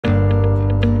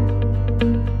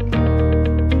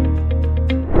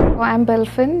I'm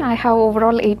Belfin. I have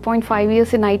overall 8.5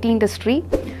 years in IT industry.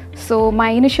 So my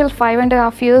initial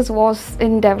 5.5 years was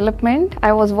in development.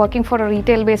 I was working for a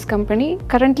retail-based company.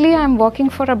 Currently, I'm working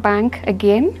for a bank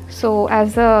again, so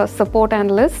as a support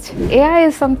analyst. AI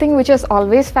is something which has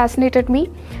always fascinated me,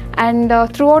 and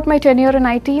throughout my tenure in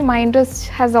IT, my interest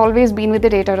has always been with the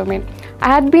data domain.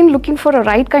 I had been looking for a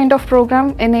right kind of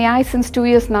program in AI since 2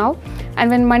 years now, and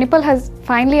when Manipal has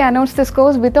finally announced this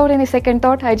course, without any second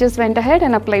thought, I just went ahead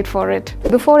and applied for it.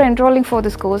 Before enrolling for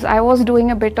this course, I was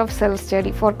doing a bit of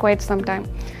self-study for quite some time.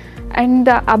 And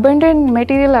the abundant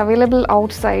material available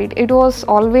outside, it was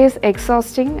always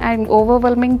exhausting and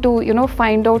overwhelming to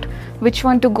find out which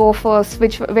one to go first,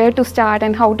 where to start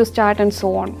and how to start and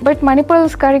so on. But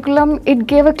Manipal's curriculum, it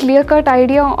gave a clear-cut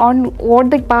idea on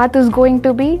what the path is going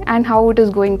to be and how it is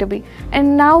going to be.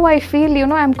 And now I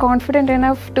feel I'm confident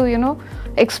enough to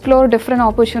explore different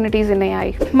opportunities in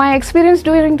AI. My experience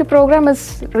during the program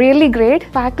is really great.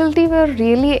 Faculty were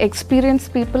really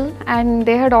experienced people, and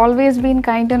they had always been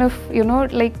kind enough,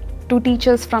 to teach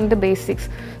us from the basics.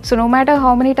 So no matter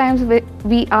how many times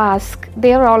we ask,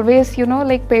 they are always,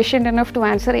 patient enough to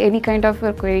answer any kind of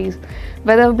queries,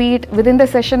 whether be it within the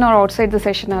session or outside the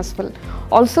session as well.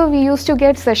 Also, we used to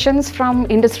get sessions from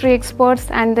industry experts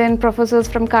and then professors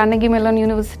from Carnegie Mellon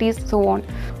universities, so on.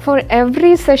 For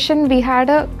every session, we had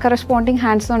a corresponding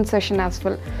hands-on session as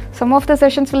well. Some of the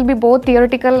sessions will be both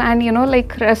theoretical and,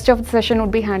 rest of the session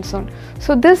would be hands-on.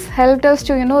 So this helped us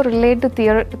to, relate the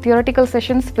theoretical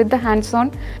sessions with the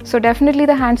hands-on. So definitely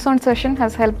the hands-on session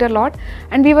has helped a lot.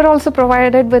 And we were also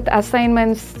provided with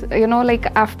assignments,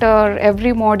 after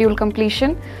every module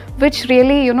completion, which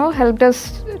really, helped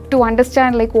us to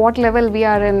understand what level we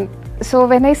are in. So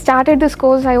when I started this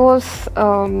course, I was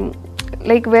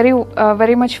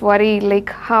very much worried,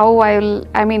 how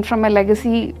from a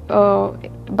legacy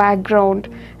background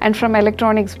and from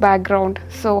electronics background,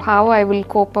 so how I will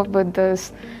cope up with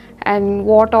this and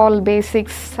what all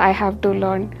basics I have to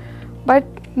learn. But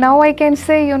now I can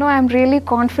say, I'm really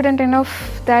confident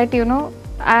enough that,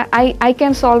 I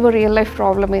can solve a real life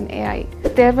problem in AI.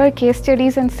 There were case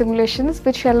studies and simulations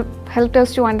which helped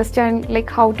us to understand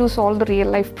how to solve the real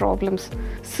life problems.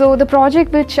 So the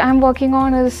project which I'm working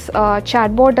on is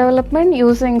chatbot development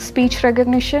using speech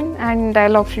recognition and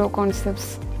dialogue flow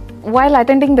concepts. While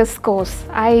attending this course,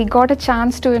 I got a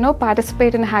chance to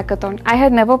participate in a hackathon. I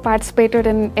had never participated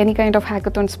in any kind of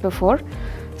hackathons before.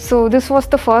 So this was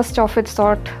the first of its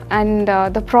sort, and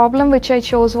the problem which I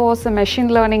chose was a machine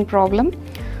learning problem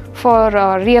for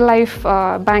a real life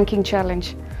banking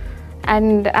challenge.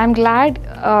 And I'm glad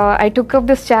I took up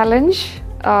this challenge,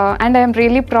 and I'm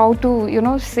really proud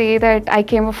to say that I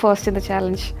came up first in the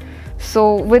challenge.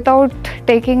 So without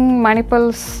taking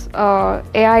Manipal's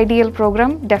AIDL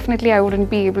program, definitely I wouldn't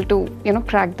be able to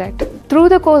crack that. Through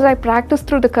the course, I practiced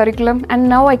through the curriculum, and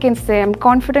now I can say I'm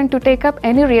confident to take up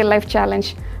any real life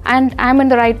challenge, and I'm in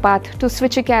the right path to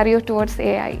switch a career towards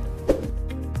AI.